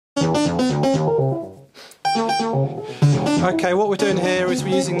Okay, what we're doing here is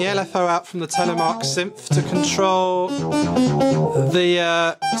we're using the LFO out from the Telemark synth to control the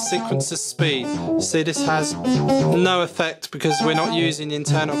sequencer speed. See, this has no effect because we're not using the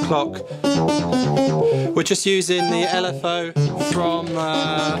internal clock. We're just using the LFO from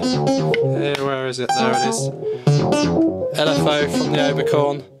where is it? There it is. LFO from the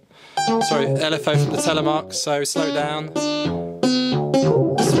Oberkorn. Sorry, LFO from the Telemark. So slow down,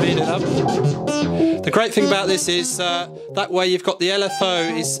 speed it up. The great thing about this is that way you've got the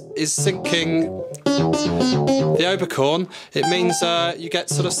LFO is syncing the Oberkorn. It means you get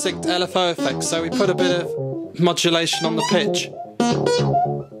sort of synced LFO effects. So we put a bit of modulation on the pitch.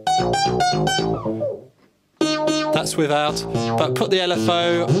 That's without, but put the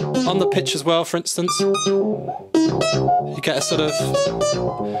LFO on the pitch as well, for instance. You get a sort of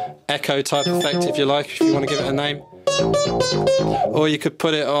echo type effect if you like, if you want to give it a name. Or you could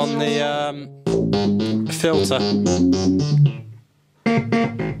put it on the filter.